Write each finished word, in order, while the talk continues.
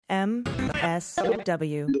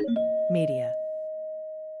MSW Media.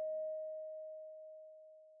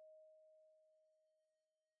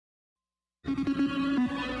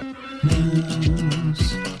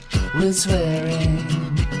 News with swearing.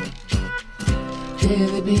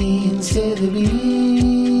 Daily beans, daily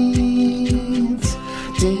beans.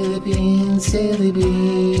 Daily beans, daily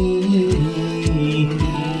beans.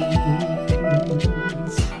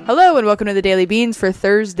 Hello and welcome to the Daily Beans for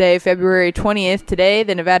Thursday, February 20th. Today,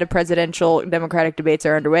 the Nevada presidential Democratic debates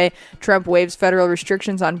are underway. Trump waives federal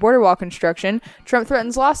restrictions on border wall construction. Trump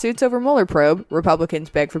threatens lawsuits over Mueller probe. Republicans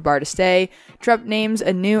beg for Barr to stay. Trump names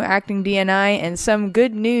a new acting DNI, and some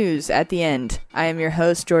good news at the end. I am your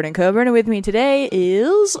host, Jordan Coburn, and with me today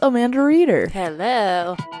is Amanda Reeder.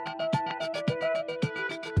 Hello.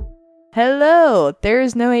 Hello. There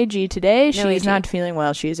is no AG today. She's AG. not feeling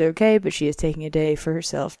well. She is okay, but she is taking a day for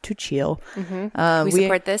herself to chill. Mm-hmm. We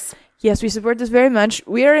support this. Yes, we support this very much.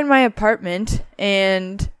 We are in my apartment,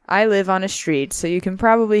 and I live on a street, so you can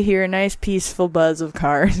probably hear a nice peaceful buzz of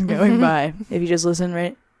cars going by if you just listen,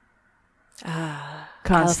 right? Constantly.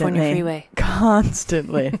 California freeway.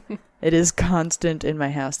 Constantly. It is constant in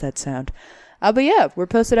my house, that sound. But yeah, we're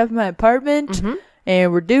posted up in my apartment,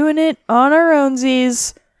 and we're doing it on our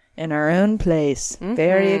ownsies in our own place.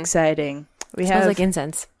 Very exciting. It smells like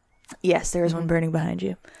incense. Yes, there is one burning behind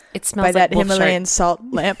you. It smells By like that wolf Himalayan shirt. salt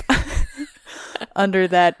lamp under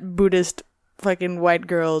that Buddhist fucking white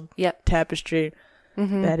girl tapestry.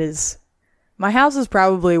 That is, my house is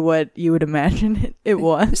probably what you would imagine it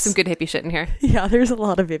was. There's some good hippie shit in here. Yeah, there's a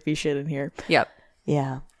lot of hippie shit in here. Yep.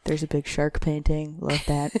 Yeah, there's a big shark painting. Love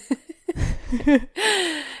that.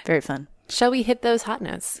 Very fun. Shall we hit those hot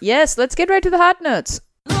notes? Yes, let's get right to the hot notes.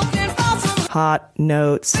 Hot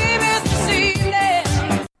notes.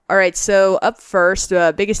 All right, so up first,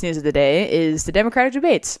 the biggest news of the day is the Democratic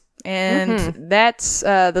debates. And that's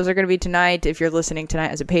those are going to be tonight if you're listening tonight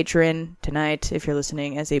as a patron, tonight if you're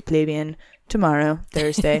listening as a plebeian, tomorrow,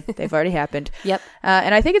 Thursday. They've already happened. Yep.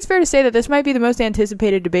 And I think it's fair to say that this might be the most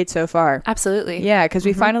anticipated debate so far. Absolutely. Yeah, because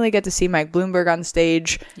we finally get to see Mike Bloomberg on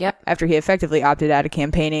stage after he effectively opted out of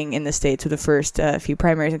campaigning in the states with the first few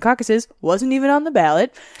primaries and caucuses. Wasn't even on the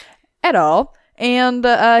ballot at all. And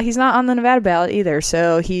he's not on the Nevada ballot either,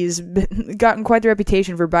 so he's gotten quite the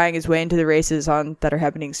reputation for buying his way into the races that are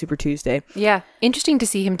happening Super Tuesday. Yeah. Interesting to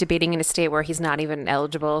see him debating in a state where he's not even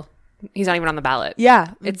eligible. He's not even on the ballot.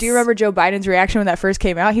 Yeah. Do you remember Joe Biden's reaction when that first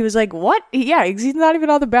came out? He was like, what? Yeah, he's not even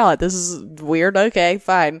on the ballot. This is weird. Okay,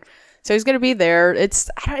 fine. So he's going to be there. It's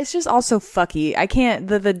just also fucky. I can't,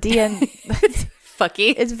 the DN...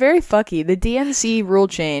 Fucky. It's very fucky. The DNC rule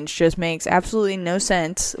change just makes absolutely no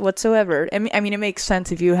sense whatsoever. I mean, it makes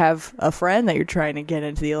sense if you have a friend that you're trying to get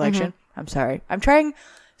into the election. I'm sorry. I'm trying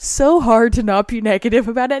so hard to not be negative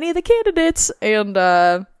about any of the candidates, and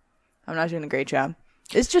I'm not doing a great job.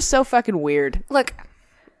 It's just so fucking weird. Look.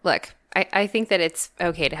 I think that it's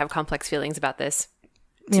okay to have complex feelings about this.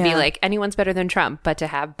 To be like, anyone's better than Trump, but to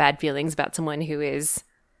have bad feelings about someone who is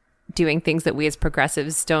doing things that we as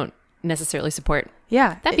progressives don't necessarily support.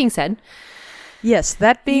 Yeah. That being said. Yes,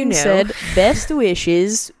 that being said, best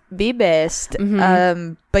wishes, be best.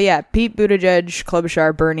 But yeah, Pete Buttigieg,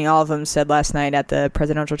 Klobuchar, Bernie, all of them said last night at the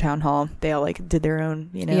presidential town hall, they all did their own,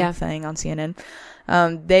 thing on CNN.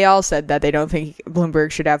 They all said that they don't think Bloomberg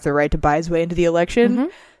should have the right to buy his way into the election.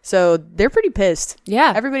 So they're pretty pissed.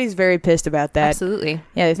 Yeah. Everybody's very pissed about that. Absolutely.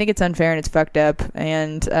 Yeah, they think it's unfair and it's fucked up.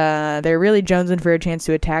 And they're really jonesing for a chance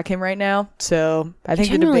to attack him right now. So I think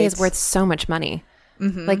the debate is worth so much money.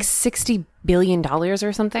 Like $60 billion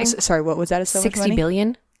or something. Sorry, what was that? So much money? $60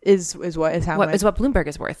 billion? Is what Bloomberg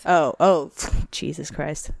is worth. Oh, Jesus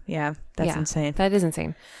Christ. Yeah, that's insane. That is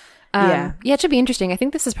insane. Yeah, it should be interesting. I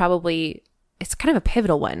think this is probably, it's kind of a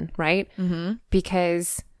pivotal one, right?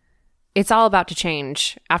 Because it's all about to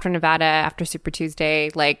change after Nevada, after Super Tuesday.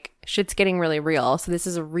 Like, shit's getting really real. So this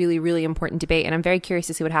is a really, really important debate. And I'm very curious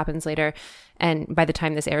to see what happens later. And by the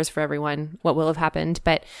time this airs for everyone, what will have happened.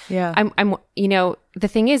 But yeah, I'm the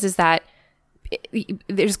thing is that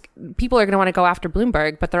there's people are going to want to go after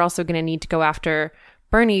Bloomberg, but they're also going to need to go after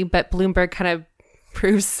Bernie. But Bloomberg kind of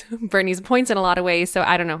proves Bernie's points in a lot of ways. So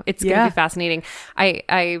I don't know. It's going to be fascinating.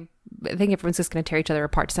 I think everyone's just going to tear each other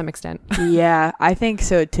apart to some extent. Yeah, I think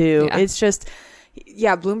so too. Yeah. It's just,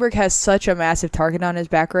 Bloomberg has such a massive target on his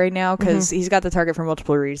back right now because he's got the target for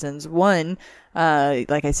multiple reasons. One,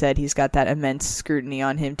 like I said, he's got that immense scrutiny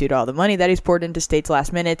on him due to all the money that he's poured into states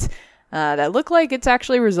last minute. That look like it's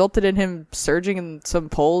actually resulted in him surging in some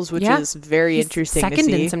polls, which is very interesting to see.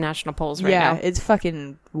 Second in some national polls right now. Yeah, it's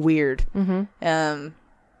fucking weird.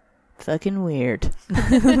 Fucking weird.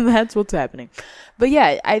 That's what's happening. But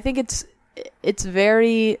yeah, I think it's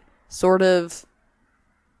very sort of,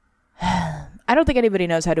 I don't think anybody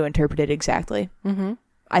knows how to interpret it exactly. Mm-hmm.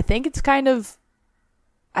 I think it's kind of,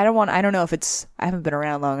 I don't know if it's, I haven't been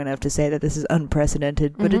around long enough to say that this is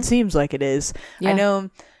unprecedented, but it seems like it is. Yeah. I know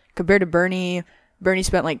compared to Bernie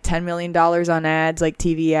spent like $10 million on ads, like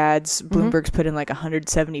TV ads. Bloomberg's put in like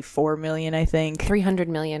 174 million, I think. 300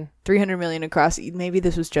 million. 300 million across. Maybe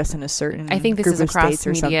this was just in a certain I think this group is of across states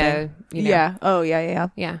or media. something. You know. Yeah. Oh, yeah.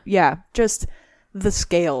 Yeah. Just the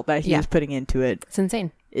scale that he was putting into it. It's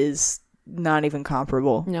insane. Is not even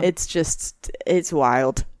comparable. No. It's just, it's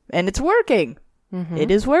wild. And it's working.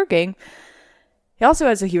 It is working. He also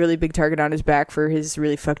has a really big target on his back for his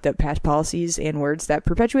really fucked up past policies and words that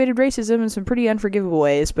perpetuated racism in some pretty unforgivable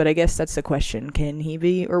ways. But I guess that's the question. Can he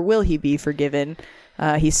be, or will he be forgiven?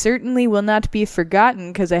 He certainly will not be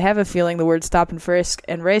forgotten, because I have a feeling the words stop and frisk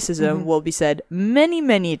and racism will be said many,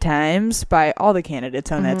 many times by all the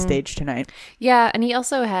candidates on that stage tonight. Yeah, and he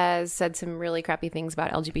also has said some really crappy things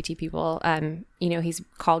about LGBT people. He's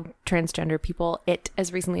called transgender people it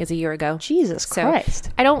as recently as a year ago. Jesus Christ.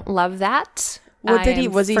 I don't love that. What did he?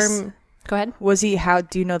 Go ahead. Was he? How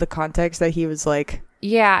do you know the context that he was like?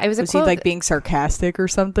 Yeah, it was. Was he like being sarcastic or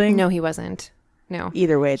something? No, he wasn't. No.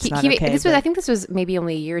 Either way, it's not okay. I think this was maybe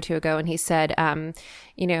only a year or two ago, and he said,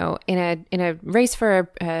 in a race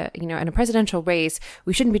for in a presidential race,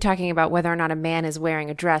 we shouldn't be talking about whether or not a man is wearing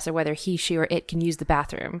a dress or whether he, she, or it can use the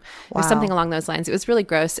bathroom. Wow. It was something along those lines. It was really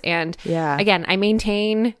gross. And again, I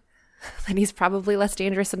maintain that he's probably less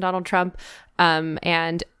dangerous than Donald Trump.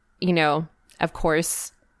 And of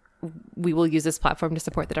course, we will use this platform to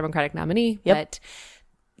support the Democratic nominee. Yep. But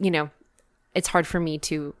it's hard for me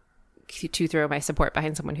to throw my support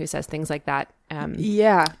behind someone who says things like that in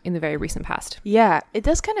the very recent past. Yeah, it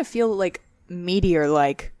does kind of feel like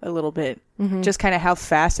meteor-like a little bit. Just kind of how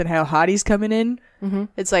fast and how hot he's coming in.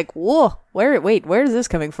 It's like, whoa, where is this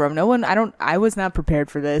coming from? I was not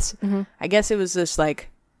prepared for this. I guess it was just like,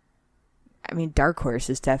 I mean, dark horse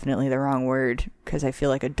is definitely the wrong word, because I feel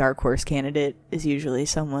like a dark horse candidate is usually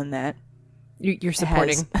someone that you're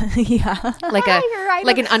supporting.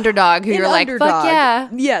 Like an underdog who you're like, fuck yeah.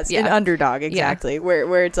 Yes, an underdog, exactly.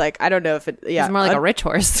 Where it's like, I don't know if it, it's more like a rich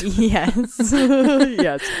horse. Yes.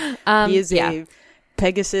 Yes. He is a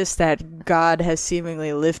Pegasus that God has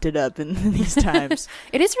seemingly lifted up in these times.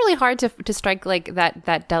 It is really hard to strike like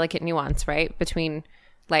that delicate nuance, right? Between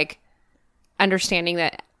like understanding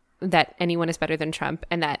that anyone is better than Trump,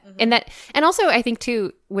 and also I think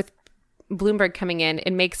too, with Bloomberg coming in,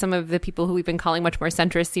 it makes some of the people who we've been calling much more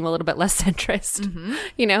centrist seem a little bit less centrist.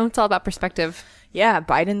 It's all about perspective. Yeah,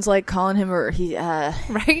 Biden's like calling him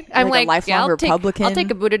right. I'm like a lifelong Republican. I'll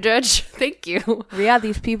take a Buttigieg. Thank you. Yeah,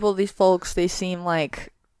 these folks, they seem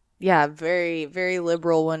like very, very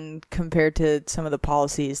liberal when compared to some of the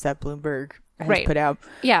policies that Bloomberg has put out.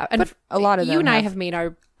 Yeah, and but a lot of them. You and I have made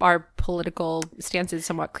our political stances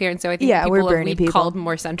somewhat clear, and so I think we've called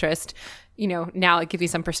more centrist. Now it gives you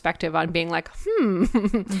some perspective on being like,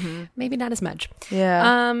 maybe not as much.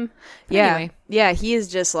 Yeah. Anyway. Yeah, he is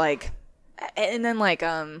just like, and then like,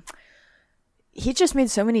 he just made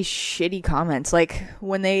so many shitty comments. Like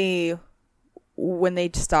when they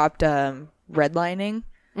stopped redlining,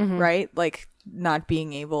 right? Like not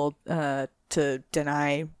being able to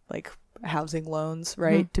deny like housing loans,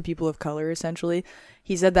 right, to people of color, essentially.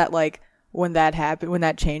 He said that like, when that happened, when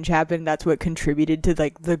that change happened, that's what contributed to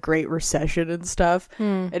like the Great Recession and stuff.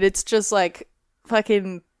 And it's just like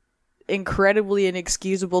fucking incredibly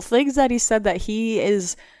inexcusable things that he said, that he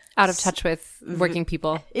is out of touch with working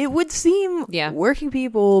people. It would seem, working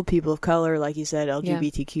people of color, like you said,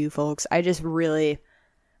 LGBTQ folks. I just really,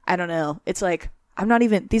 I don't know. It's like,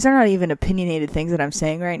 these are not even opinionated things that I'm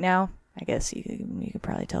saying right now. I guess you could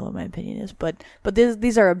probably tell what my opinion is, but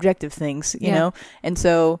these are objective things, you know? And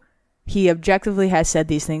so he objectively has said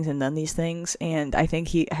these things and done these things, and I think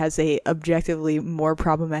he has a objectively more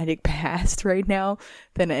problematic past right now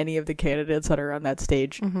than any of the candidates that are on that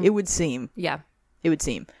stage. It would seem. Yeah. It would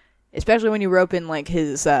seem. Especially when you rope in like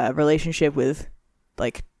his relationship with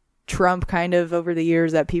like Trump kind of over the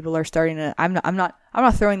years, that people are starting to, I'm not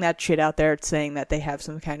throwing that shit out there saying that they have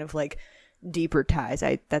some kind of like deeper ties.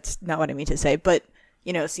 That's not what I mean to say, but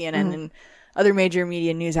CNN and other major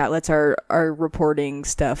media news outlets are reporting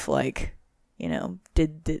stuff like,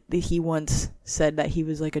 did he once said that he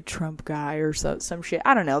was like a Trump guy or some shit.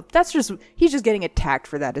 I don't know. He's just getting attacked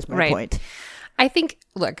for that is my point. I think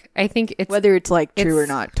it's whether it's like true or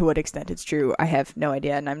not, to what extent it's true, I have no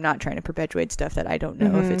idea, and I'm not trying to perpetuate stuff that I don't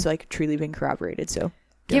know if it's like truly been corroborated. So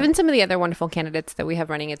given some of the other wonderful candidates that we have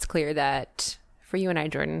running, it's clear that for you and I,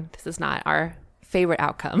 Jordan, this is not our favorite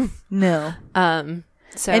outcome. No.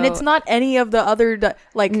 So, and it's not any of the other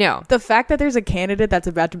No. the fact that there's a candidate that's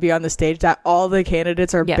about to be on the stage that all the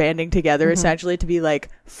candidates are Yeah. banding together essentially to be like,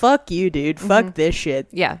 fuck you, dude, fuck this shit.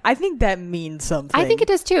 Yeah. I think that means something. I think it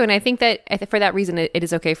does too, and I think that for that reason, it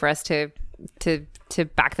is okay for us to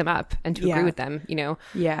back them up and to Yeah. agree with them. You know,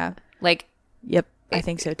 Yeah. like Yep. I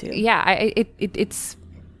think so too. yeah, it's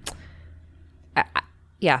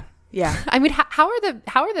yeah. Yeah. I mean, how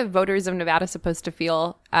are the voters of Nevada supposed to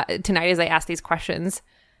feel tonight as I ask these questions?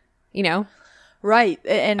 You know, Right.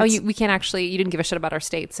 And we can't actually. You didn't give a shit about our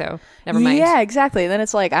state, so never mind. Yeah, exactly. And then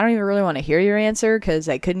it's like, I don't even really want to hear your answer because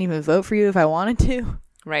I couldn't even vote for you if I wanted to.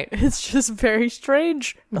 Right. It's just very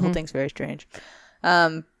strange. The whole thing's very strange.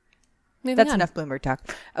 Moving That's on. enough Bloomberg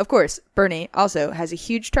talk. Of course, Bernie also has a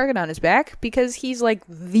huge target on his back because he's like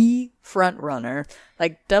the front runner,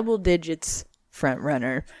 like double digits front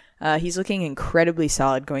runner. He's looking incredibly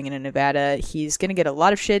solid going into Nevada. He's going to get a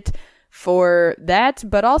lot of shit for that,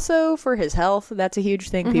 but also for his health. That's a huge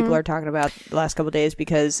thing people are talking about the last couple of days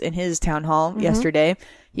because in his town hall yesterday,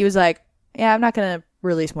 he was like, yeah, I'm not going to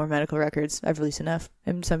release more medical records. I've released enough.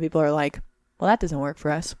 And some people are like, well, that doesn't work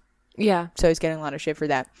for us. Yeah. So he's getting a lot of shit for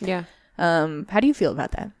that. Yeah. How do you feel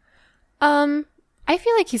about that? I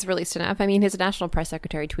feel like he's released enough. I mean, his national press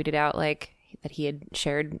secretary tweeted out like that he had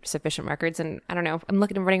shared sufficient records, and I don't know. I'm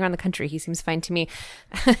looking at him running around the country. He seems fine to me.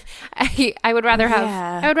 I would rather have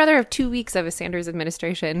Yeah. I would rather have 2 weeks of a Sanders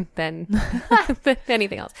administration than, than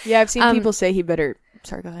anything else. Yeah, I've seen people say he better.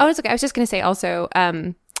 Sorry, go ahead. Oh, it's okay. I was just going to say also,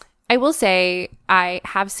 I will say I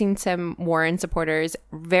have seen some Warren supporters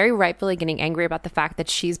very rightfully getting angry about the fact that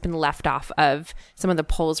she's been left off of some of the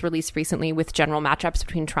polls released recently with general matchups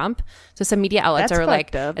between Trump. So some media outlets That's are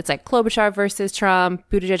like, fucked up. it's like Klobuchar versus Trump,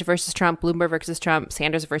 Buttigieg versus Trump, Bloomberg versus Trump,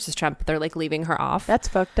 Sanders versus Trump. They're like leaving her off. That's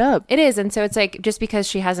fucked up. It is. And so it's like, just because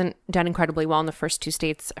she hasn't done incredibly well in the first 2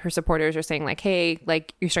 states, her supporters are saying like, hey,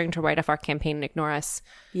 like you're starting to write off our campaign and ignore us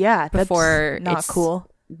Yeah, before that's not it's cool.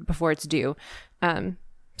 before it's due.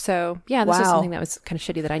 So yeah, this is Wow. something that was kind of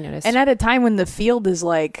shitty that I noticed. And at a time when the field is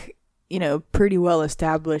like, you know, pretty well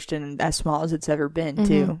established and as small as it's ever been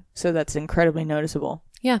too. So that's incredibly noticeable.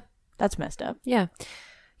 yeah, That's messed up. yeah,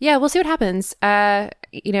 we'll see what happens.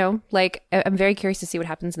 You know, like I'm very curious to see what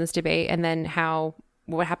happens in this debate, and then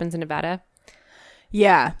what happens in Nevada.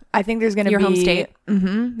 Yeah, I think there's going to be Your home state?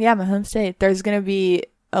 Yeah, my home state. There's going to be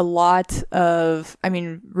a lot of. I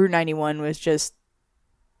mean, Route 91 was just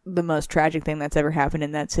the most tragic thing that's ever happened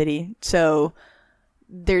in that city. So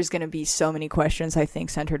there's going to be so many questions, I think,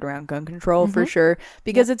 centered around gun control for sure.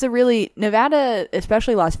 Because it's a really, Nevada,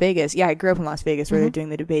 especially Las Vegas. Yeah, I grew up in Las Vegas where they're doing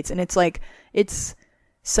the debates. And it's like, it's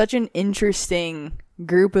such an interesting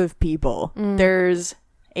group of people. There's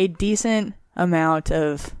a decent amount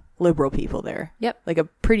of liberal people there. Yep. Like a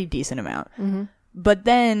pretty decent amount. But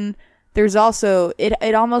then there's also,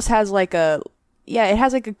 it almost has like a, yeah, it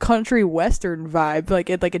has like a country western vibe, like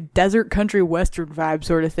a desert country western vibe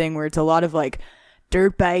sort of thing, where it's a lot of like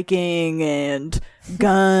dirt biking and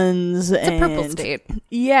guns. It's and a purple state.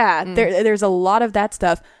 Yeah, there's a lot of that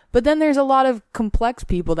stuff. But then there's a lot of complex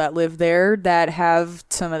people that live there that have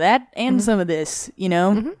some of that and some of this, you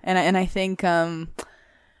know? And I think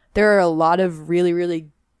there are a lot of really, really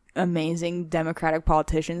amazing Democratic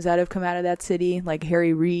politicians that have come out of that city, like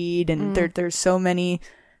Harry Reid, and there's so many.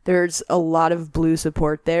 There's a lot of blue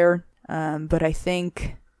support there. But I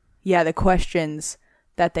think, yeah, the questions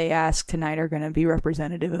that they ask tonight are going to be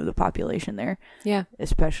representative of the population there. Yeah.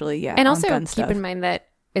 Especially, yeah. And on also gun keep stuff. in mind that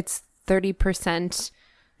it's 30%.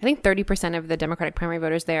 I think 30% of the Democratic primary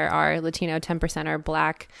voters there are Latino, 10% are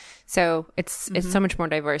Black. So it's so much more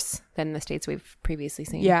diverse than the states we've previously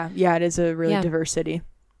seen. Yeah, it is a really diverse city.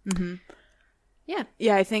 Yeah.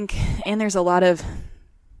 Yeah, I think, and there's a lot of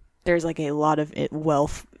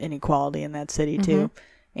wealth inequality in that city too,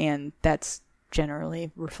 and that's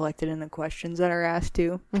generally reflected in the questions that are asked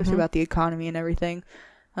too, just about the economy and everything.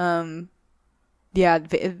 Yeah,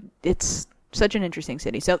 it's such an interesting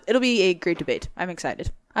city, so it'll be a great debate. I'm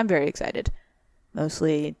excited. I'm very excited,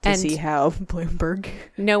 mostly to see how Bloomberg.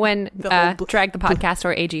 No one whole dragged the podcast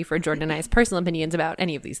or AG for Jordan and I's personal opinions about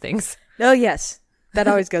any of these things. Oh yes, that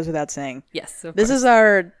always goes without saying. Yes, of This course. is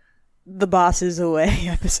our The Boss is Away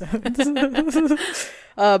episode.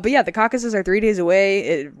 But yeah, the caucuses are 3 days away.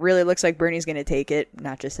 It really looks like Bernie's going to take it.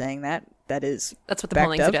 Not just saying that. That's what the backed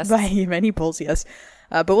polling up suggests. by many polls, yes.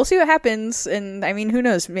 But we'll see what happens. And I mean, who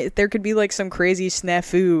knows? There could be like some crazy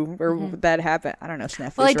snafu or that happen. I don't know.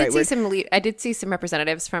 Snafu. Well, I is the did right see word. some. I did see some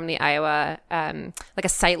representatives from the Iowa, like a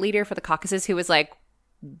site leader for the caucuses, who was like,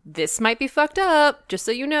 this might be fucked up, just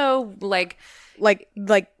so you know. Like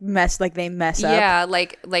they mess up. Yeah,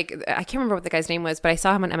 like I can't remember what the guy's name was, but I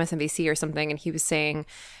saw him on MSNBC or something, and he was saying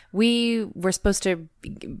we were supposed to,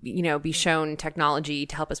 be shown technology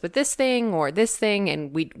to help us with this thing or this thing,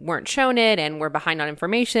 and we weren't shown it, and we're behind on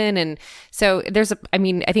information. And so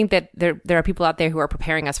I think that there are people out there who are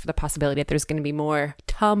preparing us for the possibility that there's going to be more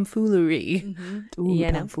tomfoolery. Mm-hmm.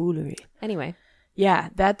 Ooh, tomfoolery. Anyway, yeah,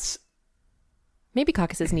 that's maybe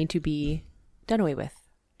caucuses need to be done away with.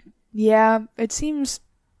 Yeah, it seems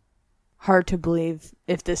hard to believe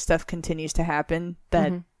if this stuff continues to happen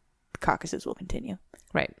that caucuses will continue.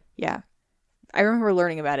 Right. Yeah. I remember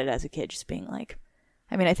learning about it as a kid, just being like,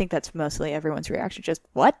 I think that's mostly everyone's reaction. Just,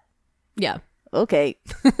 what? Yeah. Okay.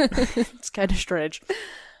 It's kind of strange.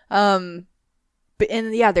 There's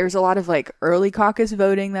a lot of early caucus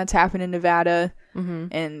voting that's happened in Nevada. Mm-hmm.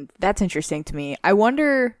 And that's interesting to me. I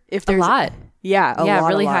wonder if there's a lot. Yeah, a lot,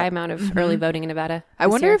 really high amount of early voting in Nevada. I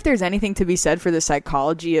wonder if there's anything to be said for the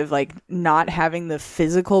psychology of not having the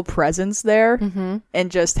physical presence there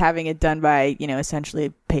and just having it done by,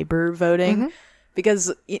 essentially paper voting.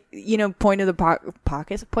 Because, points of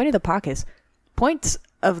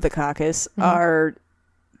the caucus are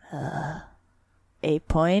a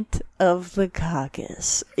point of the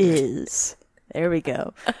caucus is, there we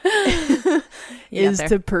go, is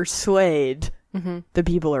to persuade the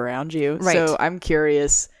people around you. Right. So I'm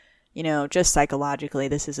curious, just psychologically,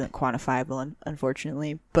 this isn't quantifiable,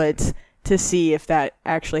 unfortunately, but to see if that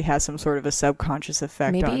actually has some sort of a subconscious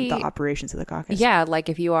effect on the operations of the caucus. Yeah,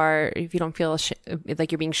 if you don't feel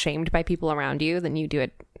like you're being shamed by people around you, then you do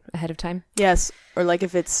it ahead of time. Yes, or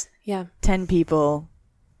if it's 10 people,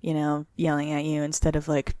 yelling at you instead of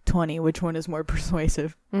 20, which one is more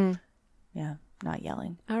persuasive? Yeah, not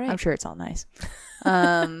yelling. All right. I'm sure it's all nice.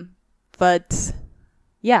 But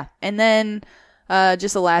yeah, and then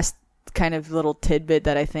just the last kind of little tidbit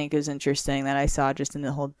that I think is interesting that I saw just in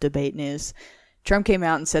the whole debate news. Trump came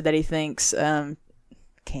out and said that he thinks came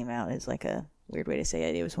out is a weird way to say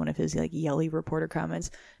it. It was one of his yelly reporter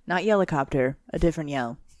comments. Not yellicopter, a different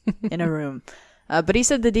yell in a room. But he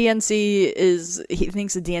said he thinks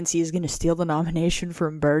the DNC is going to steal the nomination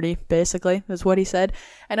from Bernie, basically, is what he said.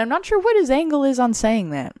 And I'm not sure what his angle is on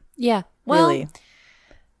saying that. Yeah. Well, really.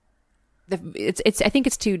 I think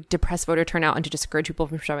it's to depress voter turnout and to discourage people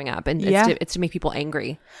from showing up, and it's to make people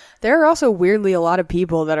angry. There are also weirdly a lot of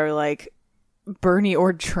people that are Bernie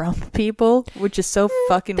or Trump people, which is so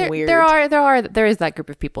fucking weird. There is that group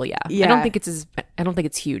of people. Yeah. I don't think it's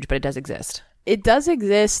huge, but it does exist. It does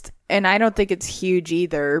exist, and I don't think it's huge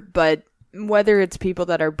either. But whether it's people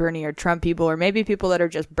that are Bernie or Trump people, or maybe people that are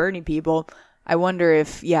just Bernie people, I wonder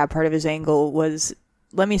if part of his angle was,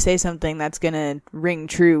 let me say something that's going to ring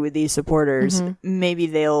true with these supporters. Maybe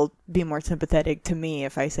they'll be more sympathetic to me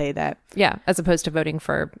if I say that. Yeah, as opposed to voting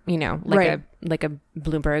for, a Bloomberg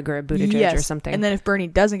or a Buttigieg or something. And then if Bernie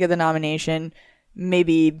doesn't get the nomination,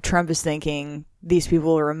 maybe Trump is thinking, these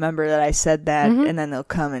people will remember that I said that, and then they'll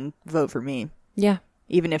come and vote for me. Yeah.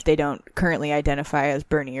 Even if they don't currently identify as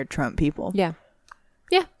Bernie or Trump people. Yeah.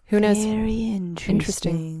 Yeah. Who knows? Very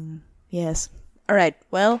interesting. Yes. All right.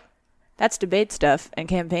 Well, that's debate stuff and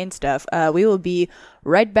campaign stuff. We will be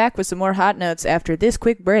right back with some more hot notes after this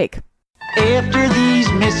quick break. After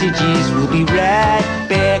these messages, we'll be right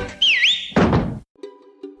back.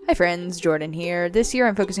 Hi friends, Jordan here. This year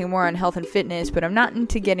I'm focusing more on health and fitness, but I'm not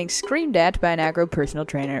into getting screamed at by an aggro personal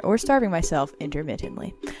trainer or starving myself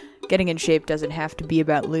intermittently. Getting in shape doesn't have to be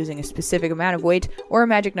about losing a specific amount of weight or a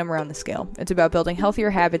magic number on the scale. It's about building healthier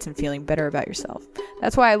habits and feeling better about yourself.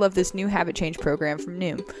 That's why I love this new habit change program from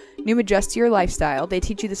Noom. Noom adjusts to your lifestyle. They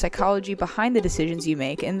teach you the psychology behind the decisions you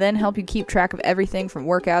make and then help you keep track of everything from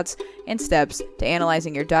workouts and steps to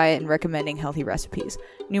analyzing your diet and recommending healthy recipes.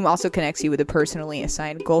 Noom also connects you with a personally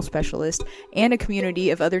assigned goal specialist and a community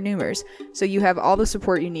of other Noomers, so you have all the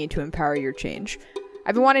support you need to empower your change.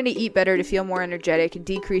 I've been wanting to eat better to feel more energetic and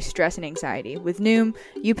decrease stress and anxiety. With Noom,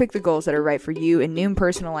 you pick the goals that are right for you, and Noom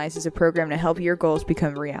personalizes a program to help your goals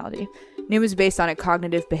become reality. Noom is based on a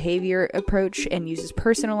cognitive behavior approach and uses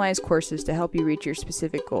personalized courses to help you reach your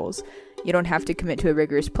specific goals. You don't have to commit to a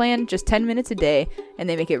rigorous plan, just 10 minutes a day, and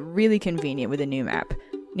they make it really convenient with a Noom app.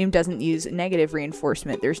 Noom doesn't use negative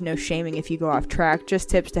reinforcement. There's no shaming if you go off track, just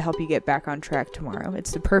tips to help you get back on track tomorrow.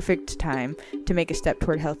 It's the perfect time to make a step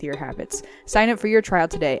toward healthier habits. Sign up for your trial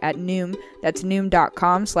today at Noom. That's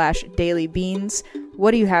Noom.com/dailybeans.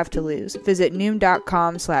 What do you have to lose? Visit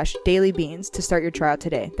Noom.com/dailybeans to start your trial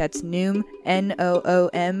today. That's Noom,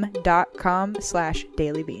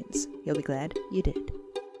 Noom.com/dailybeans. You'll be glad you did.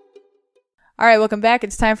 All right, welcome back.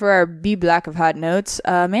 It's time for our B block of hot notes.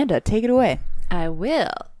 Amanda, take it away. I will.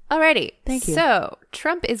 Alrighty. Thank you. So,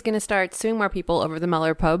 Trump is going to start suing more people over the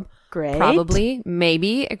Mueller probe. Great. Probably.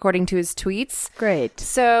 Maybe, according to his tweets. Great.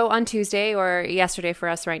 So, on Tuesday, or yesterday for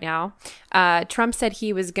us right now, Trump said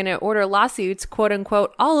he was going to order lawsuits, quote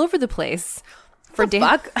unquote, all over the place. For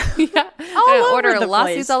fuck? Yeah. All over order the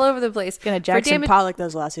lawsuits place. all over the place. Gonna Jackson Pollock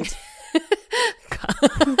those lawsuits.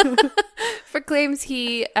 For claims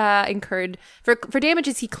he incurred for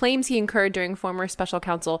damages he claims he incurred during former special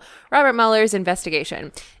counsel Robert Mueller's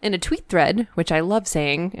investigation. In a tweet thread, which I love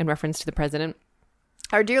saying in reference to the president,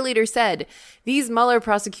 our dear leader said, these Mueller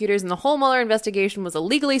prosecutors and the whole Mueller investigation was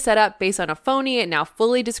illegally set up based on a phony and now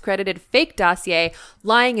fully discredited fake dossier,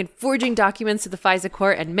 lying and forging documents to the FISA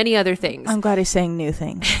court, and many other things. I'm glad he's saying new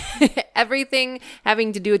things. Everything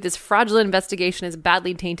having to do with this fraudulent investigation is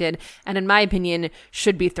badly tainted and, in my opinion,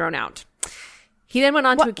 should be thrown out. He then went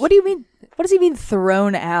on to... What do you mean? What does he mean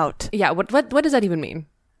thrown out? Yeah, what does that even mean?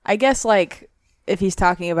 I guess, like, if he's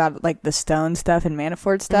talking about, like, the Stone stuff and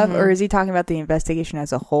Manafort stuff, or is he talking about the investigation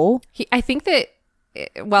as a whole? I think that...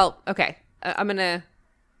 Well, okay. I'm going to...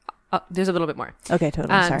 there's a little bit more. Okay,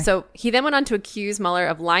 totally. Sorry. So he then went on to accuse Mueller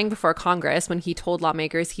of lying before Congress when he told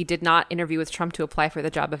lawmakers he did not interview with Trump to apply for the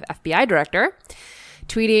job of FBI director.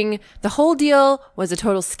 Tweeting, the whole deal was a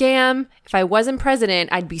total scam. If I wasn't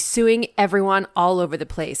president, I'd be suing everyone all over the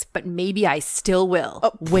place. But maybe I still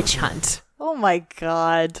will. Witch hunt. Oh my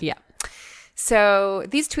God. Yeah. So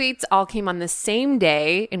these tweets all came on the same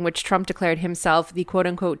day in which Trump declared himself the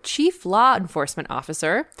quote-unquote chief law enforcement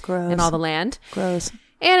officer in all the land. Gross.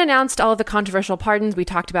 And announced all of the controversial pardons we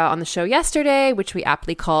talked about on the show yesterday, which we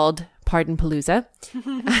aptly called Pardon Palooza.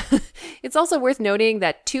 It's also worth noting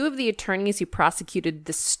that two of the attorneys who prosecuted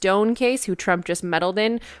the Stone case, who Trump just meddled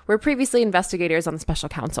in, were previously investigators on the special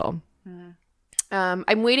counsel.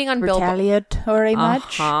 I'm waiting on Bill Barr. Retaliatory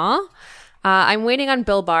much? I'm waiting on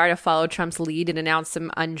Bill Barr to follow Trump's lead and announce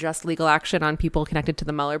some unjust legal action on people connected to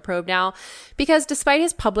the Mueller probe now. Because despite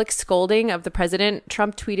his public scolding of the president,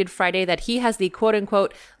 Trump tweeted Friday that he has the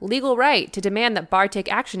quote-unquote legal right to demand that Barr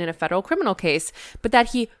take action in a federal criminal case, but that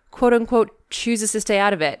he quote-unquote chooses to stay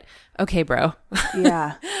out of it. Okay, bro.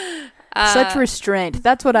 Yeah. Such restraint.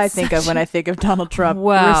 That's what I think of when I think of Donald Trump.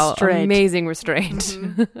 Wow. Restraint. Amazing restraint.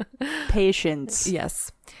 Patience.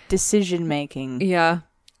 Yes. Decision making. Yeah.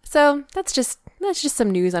 So that's just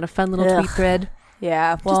some news on a fun little tweet thread.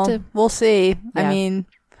 Yeah, well, we'll see. Yeah. I mean,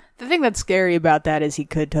 the thing that's scary about that is he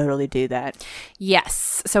could totally do that.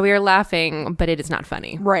 Yes. So we are laughing, but it is not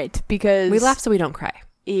funny. Right, because... We laugh so we don't cry.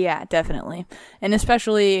 Yeah, definitely. And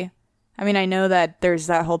especially, I mean, I know that there's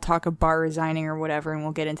that whole talk of Barr resigning or whatever, and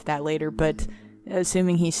we'll get into that later, but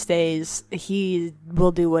assuming he stays, he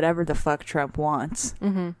will do whatever the fuck Trump wants.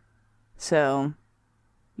 Mm-hmm. So...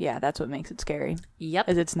 yeah, that's what makes it scary. Yep.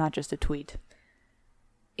 Is it's not just a tweet.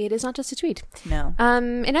 It is not just a tweet. No.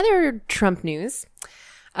 In other Trump news,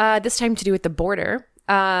 this time to do with the border.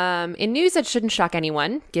 In news that shouldn't shock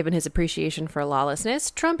anyone, given his appreciation for lawlessness,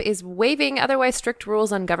 Trump is waiving otherwise strict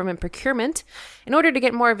rules on government procurement in order to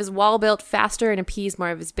get more of his wall built faster and appease more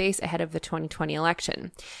of his base ahead of the 2020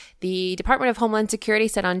 election. The Department of Homeland Security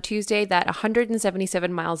said on Tuesday that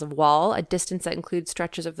 177 miles of wall, a distance that includes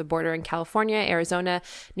stretches of the border in California, Arizona,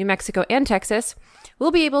 New Mexico, and Texas,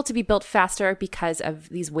 will be able to be built faster because of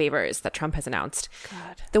these waivers that Trump has announced.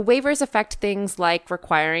 God. The waivers affect things like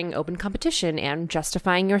requiring open competition and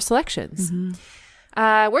justifying your selections.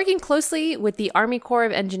 Mm-hmm. Working closely with the Army Corps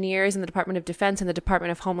of Engineers and the Department of Defense and the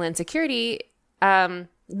Department of Homeland Security,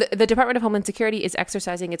 the Department of Homeland Security is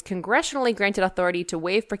exercising its congressionally granted authority to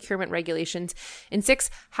waive procurement regulations in 6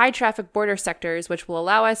 high-traffic border sectors, which will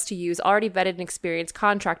allow us to use already vetted and experienced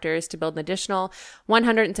contractors to build an additional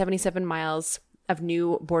 177 miles of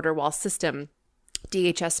new border wall system,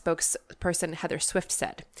 DHS spokesperson Heather Swift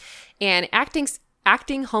said. And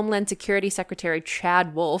acting Homeland Security Secretary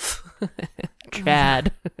Chad Wolf,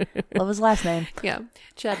 Chad, Love his last name. yeah,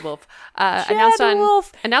 Chad Wolf,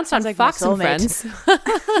 announced on like Fox my and Friends.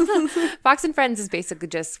 Fox and Friends is basically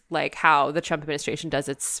just like how the Trump administration does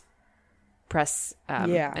its press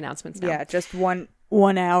announcements now. Yeah, just one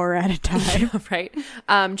hour at a time.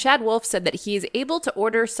 Right. Chad Wolf said that he is able to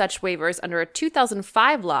order such waivers under a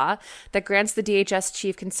 2005 law that grants the DHS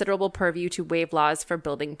chief considerable purview to waive laws for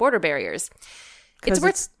building border barriers.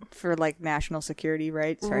 It's for like national security,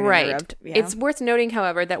 right? Sorry to interrupt. Yeah. It's worth noting,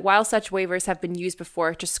 however, that while such waivers have been used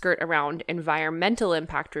before to skirt around environmental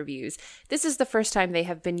impact reviews, this is the first time they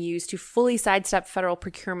have been used to fully sidestep federal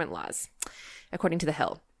procurement laws, according to The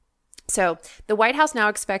Hill. So the White House now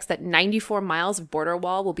expects that 94 miles of border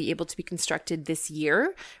wall will be able to be constructed this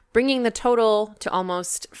year, bringing the total to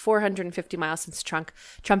almost 450 miles since Trump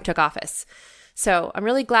took office. So I'm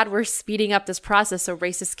really glad we're speeding up this process so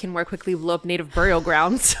racists can more quickly blow up native burial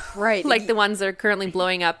grounds. Right. Like the ones that are currently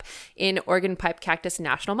blowing up in Oregon Pipe Cactus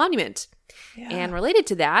National Monument. Yeah. And related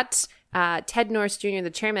to that, Ted Norris Jr., the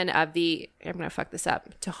chairman of the, I'm going to fuck this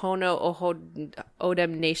up, Tohono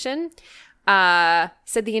O'odham Nation,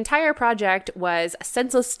 said the entire project was a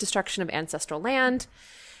senseless destruction of ancestral land,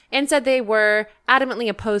 and said they were adamantly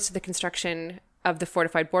opposed to the construction of the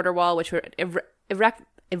fortified border wall, which would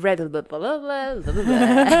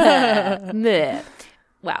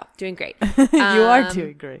wow, doing great. You are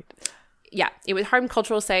doing great. Yeah, it would harm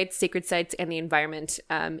cultural sites, sacred sites, and the environment.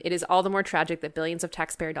 It is all the more tragic that billions of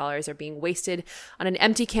taxpayer dollars are being wasted on an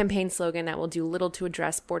empty campaign slogan that will do little to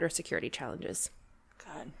address border security challenges.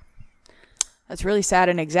 God. That's really sad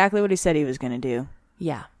and exactly what he said he was going to do.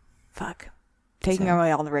 Yeah. Fuck. Taking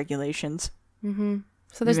away all the regulations. Mm-hmm.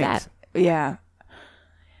 So there's that. Yeah.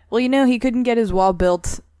 Well, he couldn't get his wall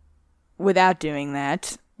built without doing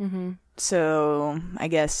that. Mm-hmm. So I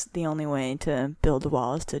guess the only way to build a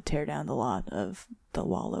wall is to tear down the wall of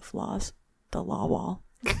laws. The law wall.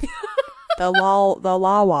 the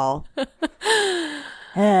law wall.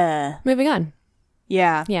 Moving on.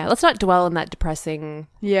 Yeah. Yeah, let's not dwell on that depressing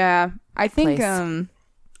Yeah. I think place.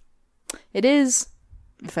 It is,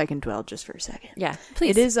 if I can dwell just for a second. Yeah,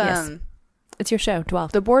 please. It is yes. It's your show, dwell.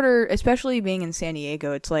 The border, especially being in San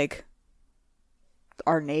Diego, it's like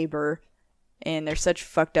our neighbor, and there's such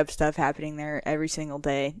fucked up stuff happening there every single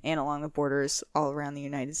day and along the borders all around the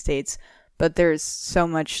United States. But there's so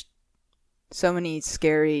many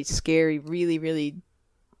scary, really, really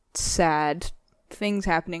sad things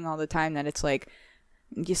happening all the time that it's like,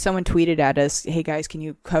 someone tweeted at us, hey guys, can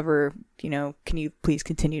you please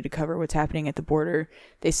continue to cover what's happening at the border?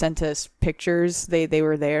 They sent us pictures. They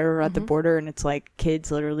were there at the border, and it's like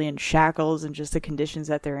kids literally in shackles, and just the conditions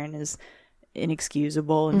that they're in is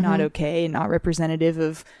inexcusable and not okay and not representative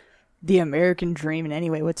of the American dream in any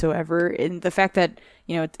way whatsoever. And the fact that,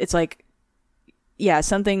 it's like, yeah,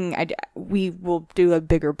 something we will do a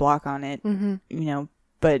bigger block on it,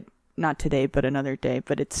 but not today, but another day.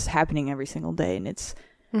 But it's happening every single day, and it's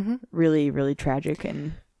really, really tragic.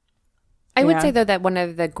 And I would say, though, that one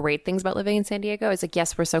of the great things about living in San Diego is, like,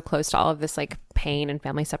 yes, we're so close to all of this, like, pain and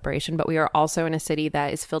family separation, but we are also in a city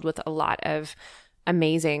that is filled with a lot of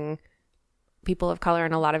amazing people of color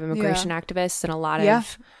and a lot of immigration activists and a lot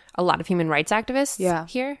of human rights activists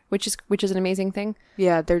here, which is an amazing thing.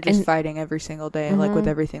 Yeah, they're just fighting every single day, like, with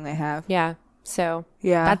everything they have. Yeah. So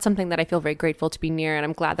that's something that I feel very grateful to be near, and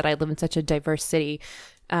I'm glad that I live in such a diverse city.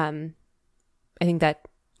 I think that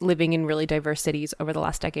living in really diverse cities over the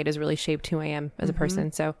last decade has really shaped who I am as a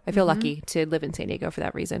person. So I feel lucky to live in San Diego for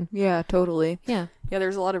that reason. Yeah, totally. Yeah. Yeah,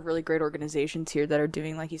 there's a lot of really great organizations here that are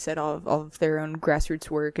doing, like you said, all of their own grassroots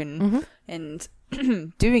work and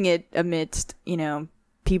doing it amidst,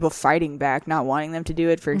 people fighting back, not wanting them to do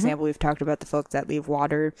it. For example, we've talked about the folks that leave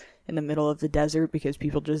water in the middle of the desert because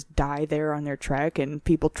people just die there on their trek, and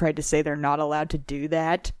people tried to say they're not allowed to do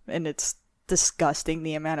that, and it's disgusting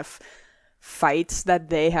the amount of fights that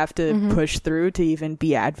they have to push through to even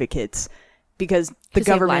be advocates, because the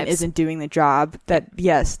government isn't doing the job that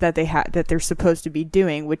they're supposed to be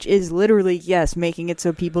doing, which is literally making it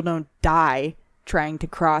so people don't die trying to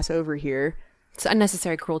cross over here. It's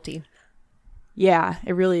unnecessary cruelty. Yeah,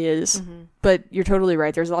 it really is. But you're totally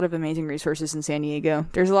right. There's a lot of amazing resources in San Diego.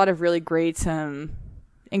 There's a lot of really great,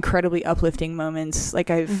 incredibly uplifting moments. Like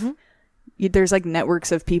there's like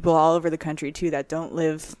networks of people all over the country too that don't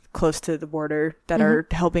live close to the border that are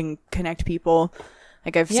helping connect people.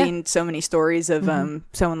 Like I've seen so many stories of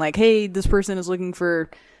someone like, hey, this person is looking for,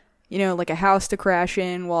 like a house to crash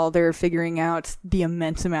in while they're figuring out the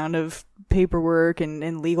immense amount of paperwork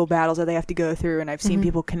and legal battles that they have to go through. And I've seen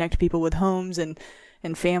people connect people with homes and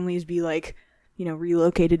families be like,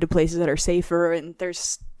 relocated to places that are safer. And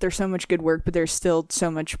there's so much good work, but there's still so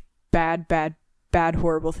much bad,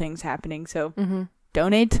 horrible things happening. So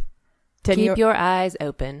donate. Keep your eyes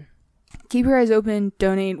open. Keep your eyes open.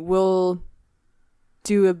 Donate. We'll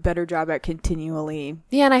do a better job at continually.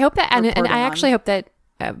 Yeah, and I hope that, and I actually hope that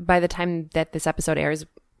by the time that this episode airs,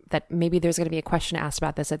 that maybe there's going to be a question asked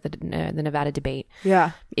about this at the Nevada debate.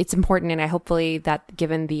 Yeah, it's important, and I hopefully that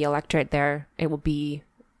given the electorate there, it will be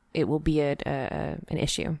an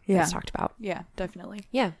issue that's talked about. Yeah, definitely.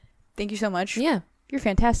 Yeah, thank you so much. Yeah, you're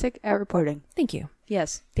fantastic at reporting. Thank you.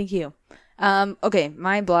 Yes, thank you. Okay,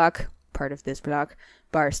 my block, part of this block,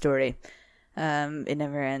 Barr story. It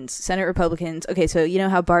never ends. Senate Republicans. Okay, so you know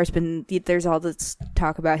how Barr's been, there's all this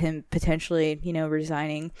talk about him potentially,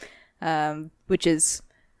 resigning, which is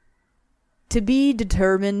to be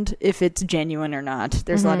determined if it's genuine or not.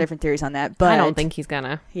 There's a lot of different theories on that, but I don't think he's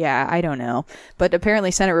gonna. Yeah, I don't know. But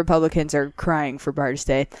apparently Senate Republicans are crying for Barr to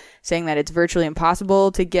stay, saying that it's virtually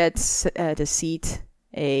impossible to get to seat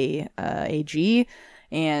a AG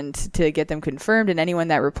and to get them confirmed, and anyone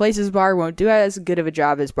that replaces Barr won't do as good of a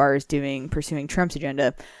job as Barr is doing pursuing Trump's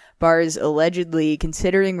agenda. Barr is allegedly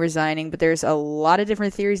considering resigning, but there's a lot of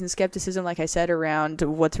different theories and skepticism, like I said, around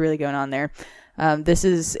what's really going on there. This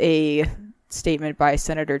is a statement by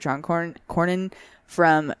Senator John Cornyn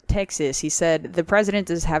from Texas. He said, "The president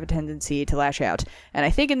does have a tendency to lash out, and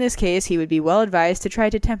I think in this case he would be well advised to try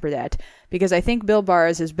to temper that, because I think Bill Barr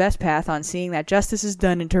is his best path on seeing that justice is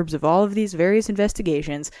done in terms of all of these various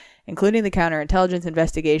investigations, including the counterintelligence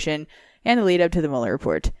investigation and the lead up to the Mueller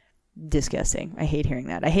report." Disgusting. I hate hearing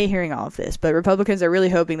that. I hate hearing all of this. But Republicans are really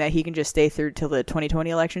hoping that he can just stay through till the 2020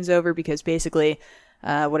 election's over, because basically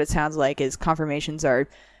what it sounds like is confirmations are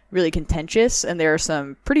really contentious, and there are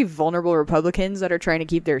some pretty vulnerable Republicans that are trying to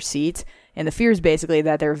keep their seat. And the fear is basically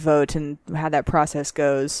that their vote and how that process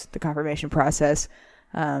goes, the confirmation process,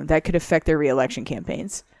 that could affect their re-election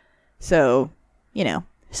campaigns. So,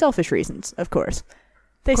 selfish reasons, of course.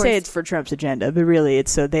 They say it's for Trump's agenda, but really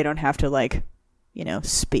it's so they don't have to,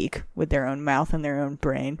 speak with their own mouth and their own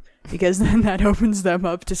brain, because then that opens them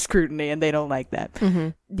up to scrutiny, and they don't like that. Mm-hmm.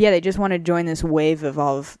 Yeah, they just want to join this wave of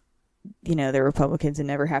all of, the Republicans and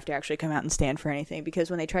never have to actually come out and stand for anything, because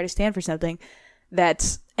when they try to stand for something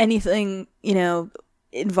that's anything,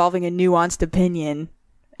 involving a nuanced opinion,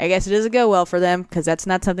 I guess it doesn't go well for them, because that's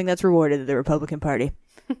not something that's rewarded at the Republican Party.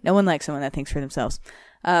 No one likes someone that thinks for themselves.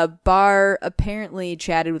 Barr apparently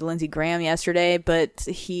chatted with Lindsey Graham yesterday, but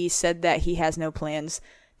he said that he has no plans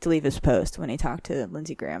to leave his post when he talked to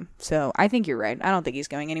Lindsey Graham. So I think you're right. I don't think he's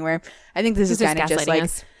going anywhere. I think this is kind of just like...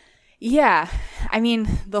 us. Yeah. I mean,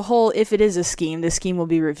 if it is a scheme, the scheme will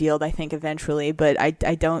be revealed, I think, eventually, but I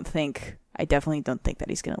definitely don't think that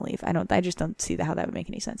he's going to leave. I just don't see how that would make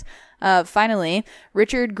any sense. Finally,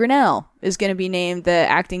 Richard Grinnell is going to be named the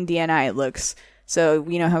acting DNI, it looks. So,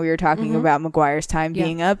 how we were talking about McGuire's time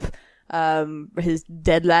being up. His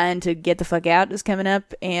deadline to get the fuck out is coming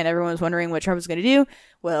up, and everyone's wondering what Trump is going to do.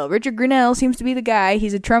 Well, Richard Grinnell seems to be the guy.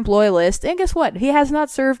 He's a Trump loyalist, and guess what? He has not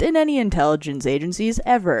served in any intelligence agencies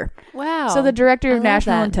ever. Wow. So the director of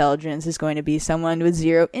national intelligence is going to be someone with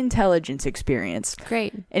zero intelligence experience.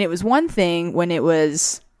 Great. And it was one thing when it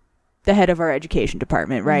was the head of our education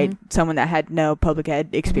department, right? Mm-hmm. Someone that had no public ed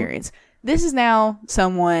experience. Mm-hmm. This is now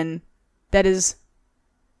someone that is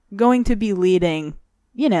going to be leading,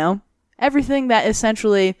 everything that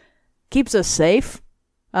essentially keeps us safe.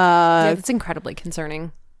 It's incredibly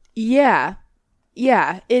concerning. Yeah,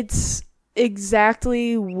 it's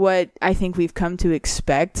exactly what I think we've come to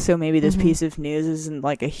expect. So maybe this piece of news isn't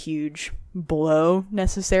like a huge blow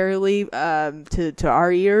necessarily to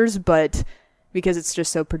our ears, but because it's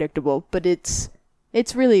just so predictable. But it's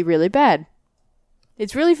really, really bad.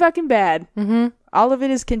 It's really fucking bad. Mm-hmm. All of it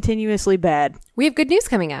is continuously bad. We have good news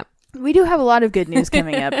coming up. We do have a lot of good news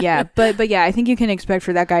coming up, yeah. But yeah, I think you can expect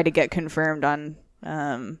for that guy to get confirmed on,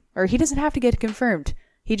 or he doesn't have to get confirmed.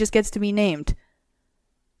 He just gets to be named.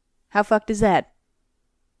 How fucked is that?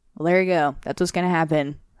 Well, there you go. That's what's going to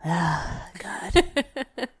happen. Ah, God.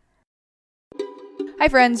 Hi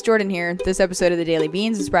friends, Jordan here. This episode of The Daily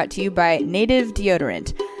Beans is brought to you by Native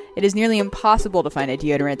Deodorant. It is nearly impossible to find a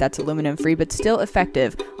deodorant that's aluminum-free, but still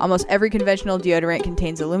effective. Almost every conventional deodorant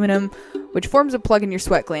contains aluminum, which forms a plug in your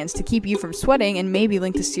sweat glands to keep you from sweating and may be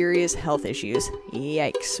linked to serious health issues.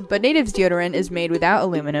 Yikes. But Native's deodorant is made without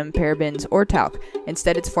aluminum, parabens, or talc.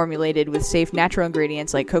 Instead, it's formulated with safe natural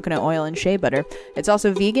ingredients like coconut oil and shea butter. It's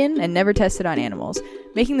also vegan and never tested on animals.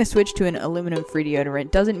 Making the switch to an aluminum-free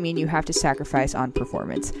deodorant doesn't mean you have to sacrifice on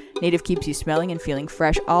performance. Native keeps you smelling and feeling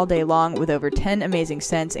fresh all day long with over 10 amazing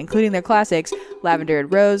scents, including their classics, lavender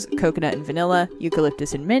and rose, coconut and vanilla,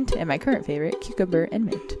 eucalyptus and mint, and my current favorite, cucumber and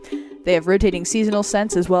mint. They have rotating seasonal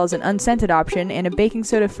scents as well as an unscented option and a baking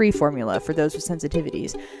soda-free formula for those with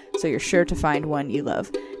sensitivities, so you're sure to find one you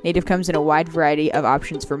love. Native comes in a wide variety of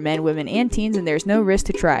options for men, women, and teens, and there's no risk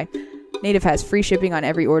to try. Native has free shipping on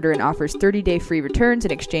every order and offers 30-day free returns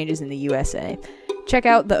and exchanges in the USA. Check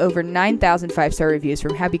out the over 9,000 5-star reviews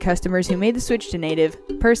from happy customers who made the switch to Native.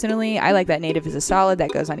 Personally, I like that Native is a solid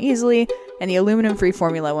that goes on easily, and the aluminum-free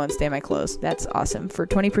formula won't stain my clothes. That's awesome. For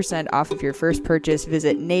 20% off of your first purchase,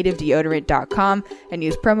 visit nativedeodorant.com and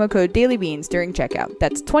use promo code DailyBeans during checkout.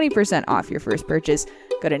 That's 20% off your first purchase.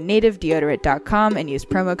 Go to nativedeodorant.com and use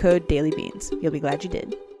promo code DailyBeans. You'll be glad you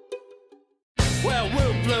did. Well,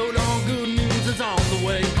 we'll float on, good news is on the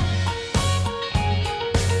way.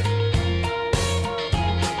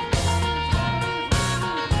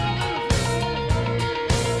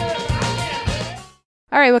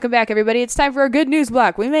 All right, welcome back, everybody. It's time for our good news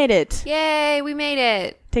block. We made it. Yay, we made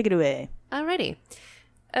it. Take it away. Alrighty.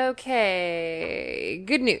 Okay,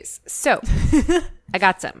 good news. So, I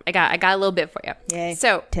got some. I got a little bit for you. Yay.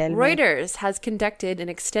 So, Tell me. Reuters has conducted an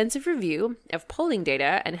extensive review of polling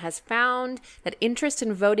data and has found that interest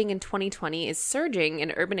in voting in 2020 is surging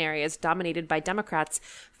in urban areas dominated by Democrats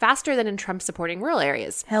faster than in Trump-supporting rural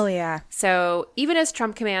areas. Hell yeah. So, even as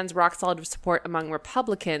Trump commands rock-solid support among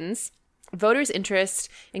Republicans, voters' interest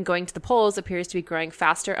in going to the polls appears to be growing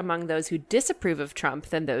faster among those who disapprove of Trump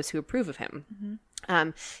than those who approve of him.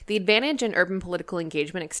 Mm-hmm. The advantage in urban political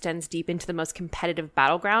engagement extends deep into the most competitive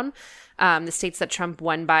battleground, the states that Trump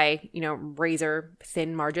won by,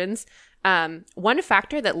 razor-thin margins. One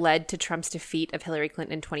factor that led to Trump's defeat of Hillary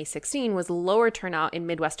Clinton in 2016 was lower turnout in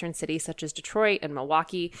Midwestern cities such as Detroit and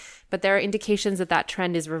Milwaukee, but there are indications that that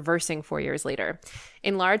trend is reversing 4 years later.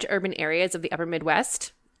 In large urban areas of the upper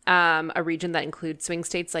Midwest, a region that includes swing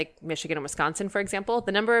states like Michigan and Wisconsin, for example,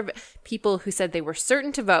 the number of people who said they were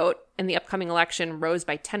certain to vote in the upcoming election rose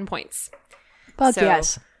by 10 points. Fuck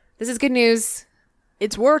yes. This is good news.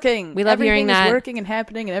 It's working. We love hearing that. Everything is working and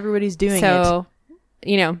happening and everybody's doing it. So,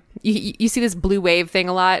 you see this blue wave thing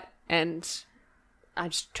a lot, and I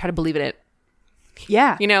just try to believe in it.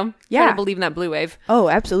 Yeah. Try to believe in that blue wave. Oh,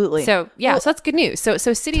 absolutely. So so that's good news. So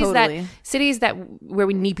cities Totally. that where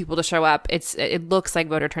we need people to show up, it looks like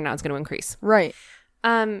voter turnout is going to increase. Right.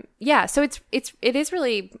 So it is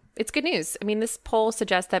really good news. I mean, this poll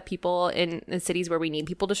suggests that people in cities where we need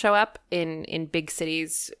people to show up, in big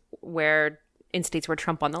cities in states where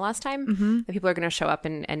Trump won the last time, that people are going to show up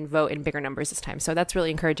and vote in bigger numbers this time. So that's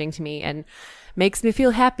really encouraging to me and makes me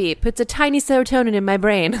feel happy. It puts a tiny serotonin in my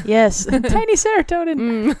brain. Yes. Tiny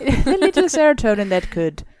serotonin. The little serotonin that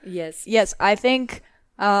could. Yes. Yes, I think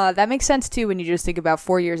that makes sense too when you just think about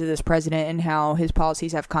 4 years of this president and how his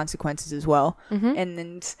policies have consequences as well. Mm-hmm. And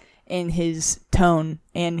then in his tone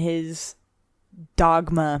and his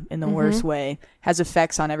dogma in the worst way has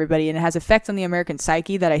effects on everybody, and it has effects on the American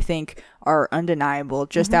psyche that I think are undeniable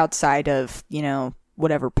just outside of,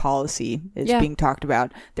 whatever policy is being talked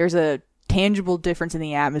about. There's a tangible difference in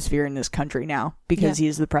the atmosphere in this country now because he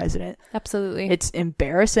is the president. Absolutely. It's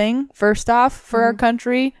embarrassing, first off, for our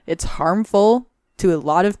country. It's harmful to a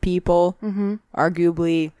lot of people.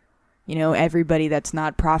 Arguably, everybody that's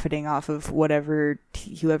not profiting off of whoever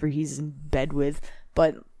he's in bed with.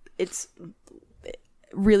 But it's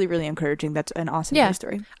really, really encouraging. That's an awesome news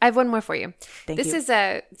story. I have one more for you. Thank you. This is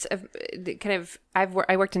a kind of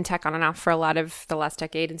I worked in tech on and off for a lot of the last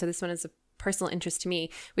decade, and so this one is a personal interest to me.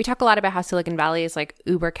 We talk a lot about how Silicon Valley is like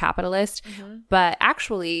uber capitalist, but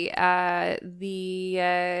actually,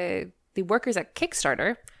 the workers at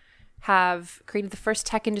Kickstarter have created the first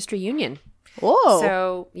tech industry union.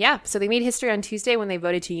 Whoa. So they made history on Tuesday when they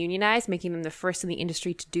voted to unionize, making them the first in the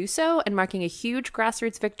industry to do so and marking a huge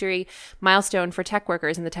grassroots victory milestone for tech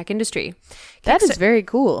workers in the tech industry. That is very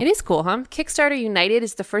cool. It is cool, huh? Kickstarter United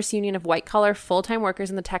is the first union of white-collar, full-time workers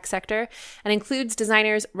in the tech sector and includes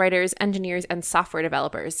designers, writers, engineers, and software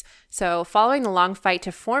developers. So following the long fight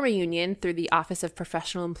to form a union through the Office of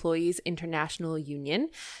Professional Employees International Union,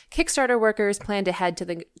 Kickstarter workers plan to head to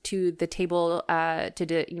the table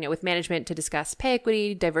with management to discuss pay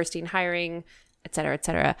equity, diversity in hiring, et cetera, et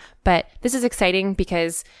cetera. But this is exciting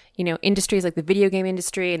because, industries like the video game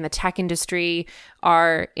industry and the tech industry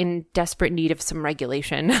are in desperate need of some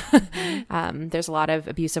regulation. There's a lot of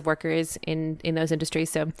abusive workers in those industries.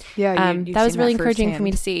 So that was really encouraging for me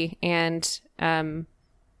to see. And,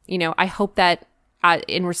 I hope that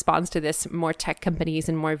in response to this, more tech companies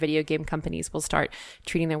and more video game companies will start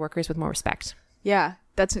treating their workers with more respect. Yeah,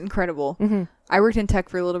 that's incredible. I worked in tech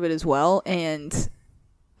for a little bit as well, and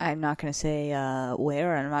I'm not going to say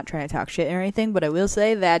where, and I'm not trying to talk shit or anything, but I will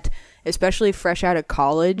say that especially fresh out of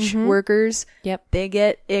college workers, they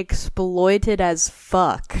get exploited as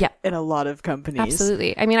fuck in a lot of companies.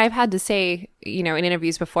 Absolutely. I mean, I've had to say, in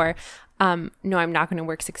interviews before, no, I'm not going to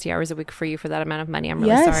work 60 hours a week for you for that amount of money. I'm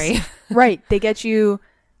really sorry. Right. They get you,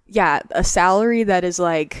 a salary that is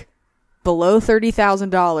like below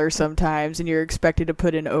 $30,000 sometimes, and you're expected to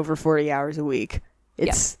put in over 40 hours a week.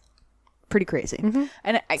 It's pretty crazy.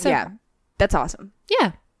 And that's awesome.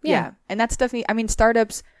 Yeah. And that's definitely, I mean,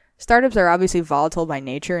 startups are obviously volatile by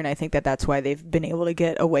nature, and I think that's why they've been able to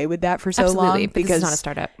get away with that for so long. Because it's not a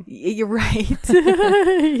startup. You're right.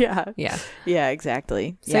 Yeah,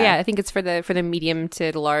 exactly. So I think it's for the medium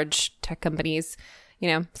to large tech companies,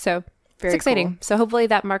 so very it's exciting. Cool. So hopefully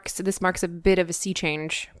this marks a bit of a sea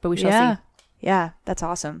change, but we shall see. Yeah, that's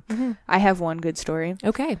awesome. I have one good story.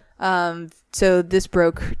 Okay. So this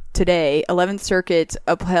broke today. 11th Circuit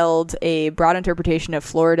upheld a broad interpretation of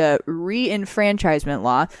Florida re-enfranchisement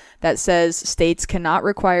law that says states cannot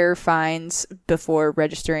require fines before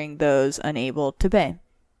registering those unable to pay.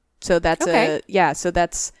 So that's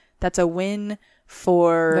that's a win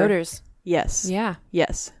for Voters. Yes. Yeah.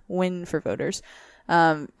 Yes. Win for voters.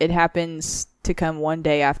 It happens to come one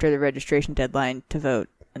day after the registration deadline to vote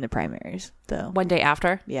in the primaries, though. One day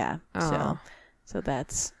after? Yeah. Oh. So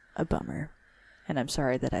that's a bummer. And I'm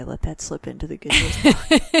sorry that I let that slip into the good news.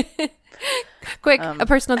 Quick, a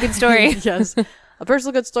personal good story. Yes. A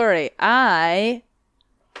personal good story. What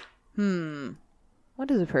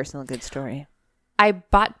is a personal good story? I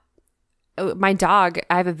bought my dog.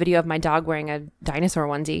 I have a video of my dog wearing a dinosaur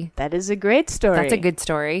onesie. That is a great story. That's a good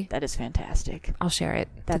story. That is fantastic. I'll share it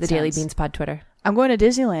to That the Daily sounds- Beans Pod Twitter. I'm going to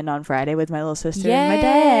Disneyland on Friday with my little sister and my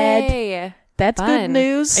dad. Yay! That's Fun. good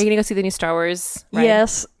news. Are you going to go see the new Star Wars ride?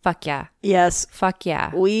 Yes. Fuck yeah. Yes. Fuck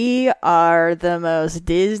yeah. We are the most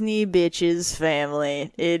Disney bitches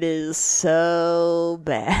family. It is so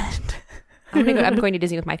bad. I'm going to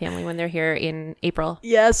Disney with my family when they're here in April.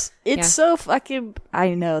 Yes. It's Yeah. so fucking...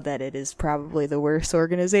 I know that it is probably the worst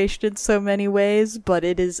organization in so many ways, but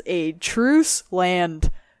it is a truce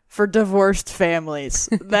land for divorced families.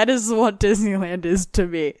 That is what Disneyland is to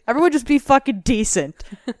me. Everyone just be fucking decent.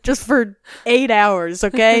 Just for 8 hours,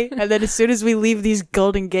 okay? And then as soon as we leave these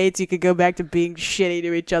golden gates, you can go back to being shitty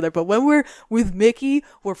to each other. But when we're with Mickey,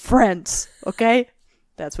 we're friends, okay?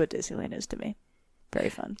 That's what Disneyland is to me. Very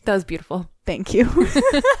fun. That was beautiful. Thank you.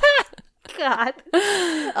 God.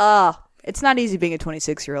 It's not easy being a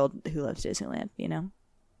 26-year-old who loves Disneyland, you know?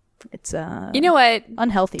 It's You know what?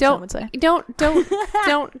 unhealthy, some would say.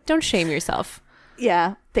 Don't shame yourself.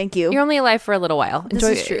 Yeah, thank you. You're only alive for a little while. This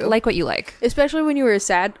Enjoy, is true. Like what you like. Especially when you were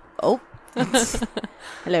sad. Oh.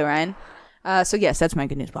 Hello, Ryan. So yes, that's my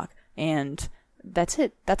good news block. And that's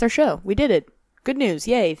it. That's our show. We did it. Good news.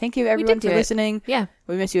 Yay. Thank you everyone do for it. listening. Yeah.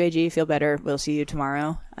 We miss you, AG. Feel better. We'll see you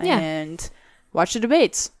tomorrow. Yeah. And watch the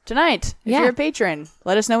debates tonight. If Yeah. you're a patron,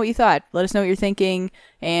 let us know what you thought. Let us know what you're thinking.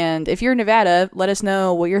 And if you're in Nevada, let us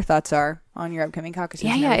know what your thoughts are on your upcoming caucuses.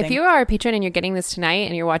 Yeah, and yeah. If everything. you are a patron and you're getting this tonight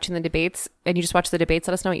and you're watching the debates and you just watch the debates,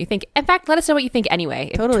 let us know what you think. In fact, let us know what you think anyway.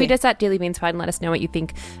 Totally. Tweet us at Daily Beans Pod and let us know what you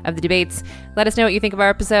think of the debates. Let us know what you think of our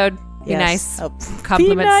episode. Be Yes. nice. Oh,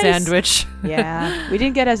 Compliment be nice. Sandwich. Yeah. We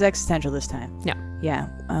didn't get as existential this time. No. Yeah,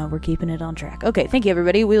 we're keeping it on track. Okay, thank you,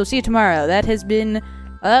 everybody. We will see you tomorrow. That has been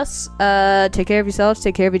us. Take care of yourselves,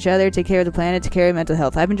 take care of each other, take care of the planet, take care of mental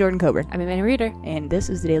health. I've been Jordan Coburn, I'm Amanda Reader. and this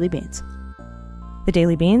is the Daily Beans. The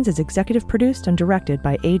Daily Beans is executive produced and directed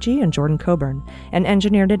by AG and Jordan Coburn, and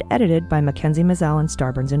engineered and edited by Mackenzie Mazzell and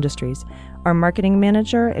Starburns Industries. Our marketing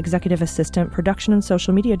manager, executive assistant, production and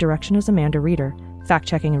social media direction is Amanda Reader.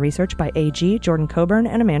 Fact-checking and research by AG, Jordan Coburn,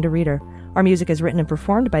 and Amanda Reader. Our music is written and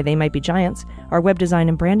performed by They Might Be Giants. Our web design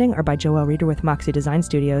and branding are by Joelle Reader with Moxie Design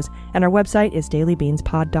Studios, and our website is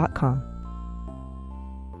dailybeanspod.com.